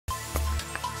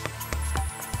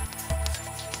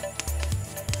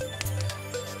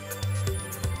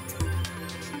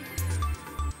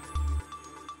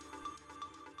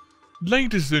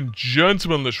Ladies and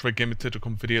gentlemen, let's begin with the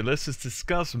video. Let's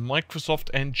discuss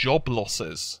Microsoft and job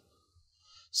losses.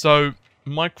 So,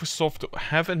 Microsoft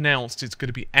have announced it's going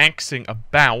to be axing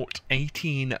about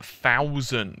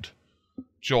 18,000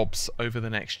 jobs over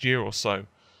the next year or so.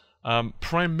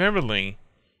 Primarily,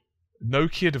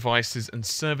 Nokia devices and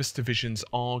service divisions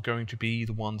are going to be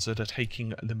the ones that are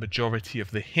taking the majority of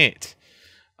the hit.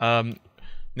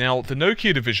 Now, the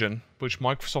Nokia division, which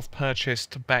Microsoft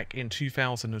purchased back in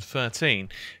 2013,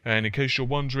 and in case you're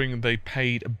wondering, they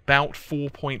paid about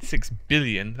 4.6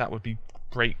 billion, that would be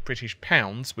Great British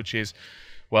pounds, which is,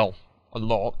 well, a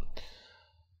lot.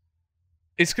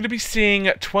 It's going to be seeing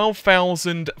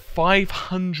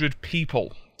 12,500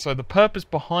 people. So the purpose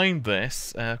behind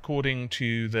this, according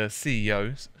to the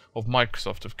CEO of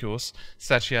Microsoft, of course,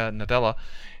 Satya Nadella,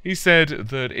 he said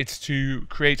that it's to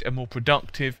create a more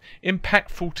productive,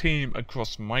 impactful team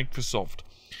across Microsoft.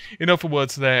 In other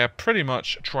words, they're pretty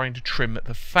much trying to trim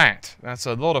the fat. That's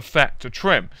a lot of fat to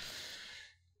trim.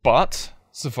 But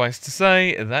suffice to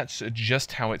say, that's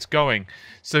just how it's going.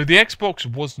 So the Xbox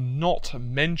was not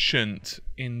mentioned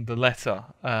in the letter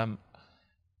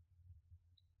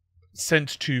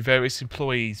sent to various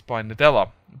employees by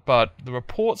Nadella, but the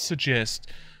reports suggest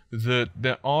that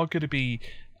there are going to be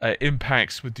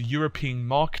impacts with the European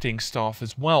marketing staff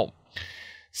as well.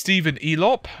 Stephen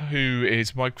Elop, who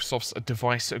is Microsoft's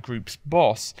device group's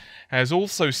boss, has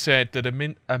also said that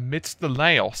amidst the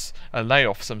layoffs,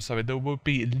 there will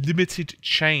be limited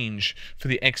change for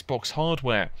the Xbox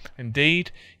hardware.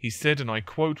 Indeed, he said, and I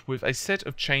quote, "With a set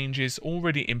of changes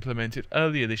already implemented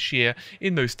earlier this year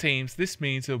in those teams, this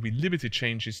means there will be limited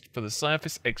changes for the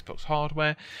Surface Xbox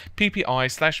hardware,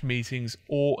 PPI/meetings,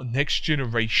 or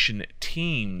next-generation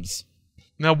teams."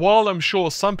 Now, while I'm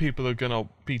sure some people are going to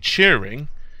be cheering,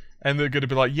 and they're going to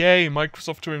be like, yay,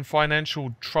 Microsoft are in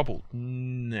financial trouble.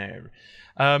 No.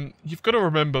 You've got to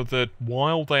remember that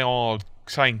while they are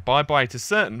saying bye-bye to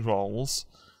certain roles,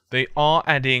 they are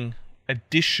adding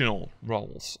additional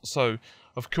roles. So,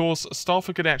 of course, staff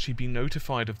are going to actually be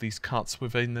notified of these cuts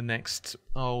within the next,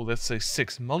 let's say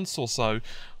 6 months or so.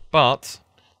 But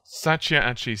Satya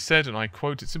actually said, and I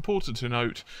quote, "It's important to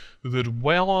note that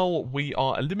while we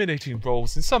are eliminating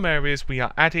roles in some areas, we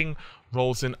are adding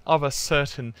roles in other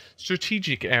certain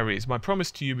strategic areas. My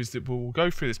promise to you is that we will go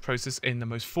through this process in the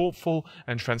most thoughtful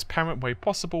and transparent way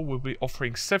possible. We'll be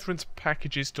offering severance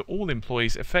packages to all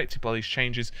employees affected by these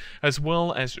changes, as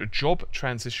well as job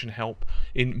transition help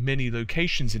in many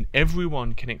locations, and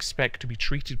everyone can expect to be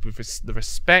treated with the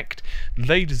respect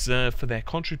they deserve for their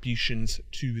contributions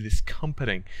to this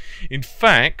company." In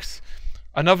fact,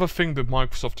 another thing that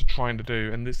Microsoft are trying to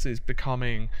do, and this is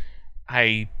becoming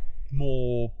a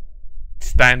more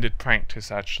standard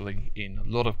practice actually in a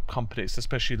lot of companies,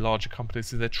 especially larger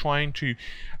companies, is they're trying to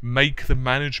make the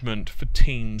management for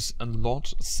teams a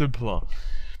lot simpler.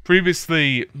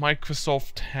 Previously,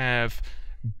 Microsoft have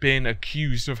been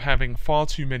accused of having far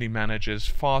too many managers,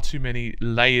 far too many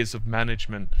layers of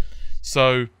management.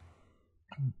 So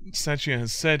Satya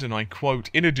has said, and I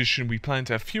quote, "In addition, we plan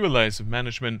to have fewer layers of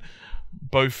management,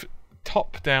 both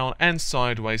top-down and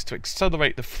sideways, to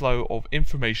accelerate the flow of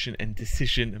information and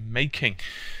decision-making."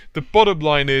 The bottom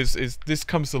line is this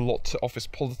comes a lot to office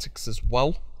politics as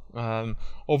well.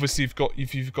 Obviously,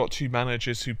 if you've got two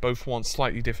managers who both want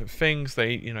slightly different things,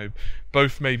 they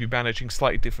both may be managing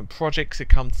slightly different projects. It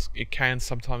can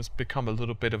sometimes become a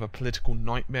little bit of a political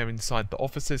nightmare inside the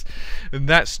offices, and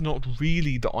that's not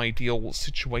really the ideal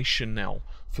situation now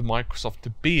for Microsoft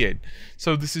to be in.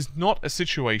 So this is not a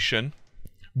situation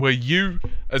where you,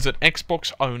 as an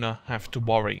Xbox owner, have to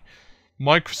worry.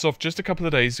 Microsoft, just a couple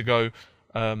of days ago,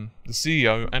 the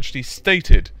CEO actually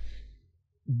stated,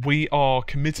 "We are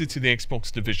committed to the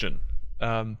Xbox division."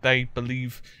 They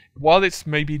believe, while it's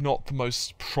maybe not the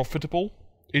most profitable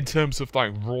in terms of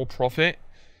like raw profit,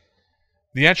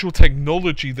 the actual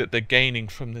technology that they're gaining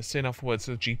from this, in other words,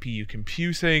 the GPU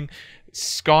computing,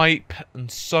 Skype,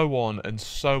 and so on, and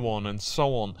so on, and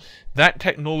so on, that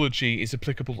technology is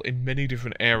applicable in many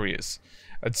different areas.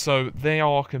 And so they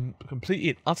are completely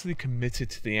and utterly committed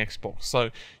to the Xbox.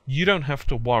 So you don't have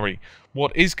to worry.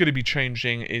 What is going to be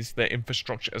changing is their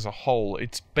infrastructure as a whole.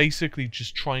 It's basically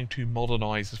just trying to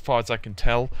modernize, as far as I can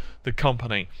tell, the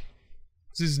company.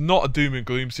 This is not a doom and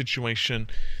gloom situation.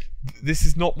 This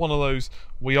is not one of those,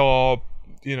 we are,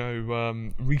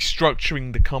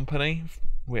 restructuring the company.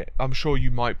 I'm sure you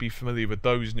might be familiar with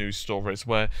those news stories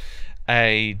where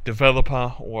a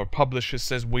developer or a publisher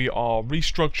says we are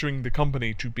restructuring the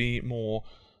company to be more,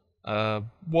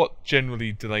 what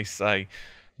generally do they say,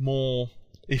 more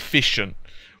efficient.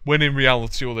 when in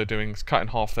reality all they're doing is cutting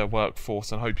half their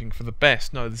workforce and hoping for the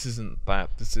best. No, this isn't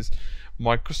that. This is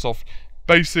Microsoft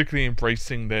basically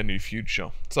embracing their new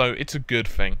future. So it's a good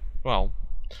thing. Well,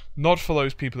 not for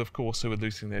those people, of course, who are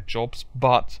losing their jobs,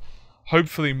 but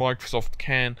hopefully Microsoft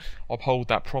can uphold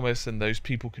that promise and those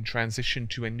people can transition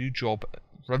to a new job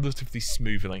relatively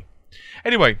smoothly.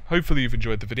 Anyway, hopefully you've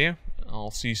enjoyed the video.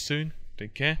 I'll see you soon.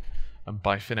 Take care, and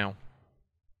bye for now.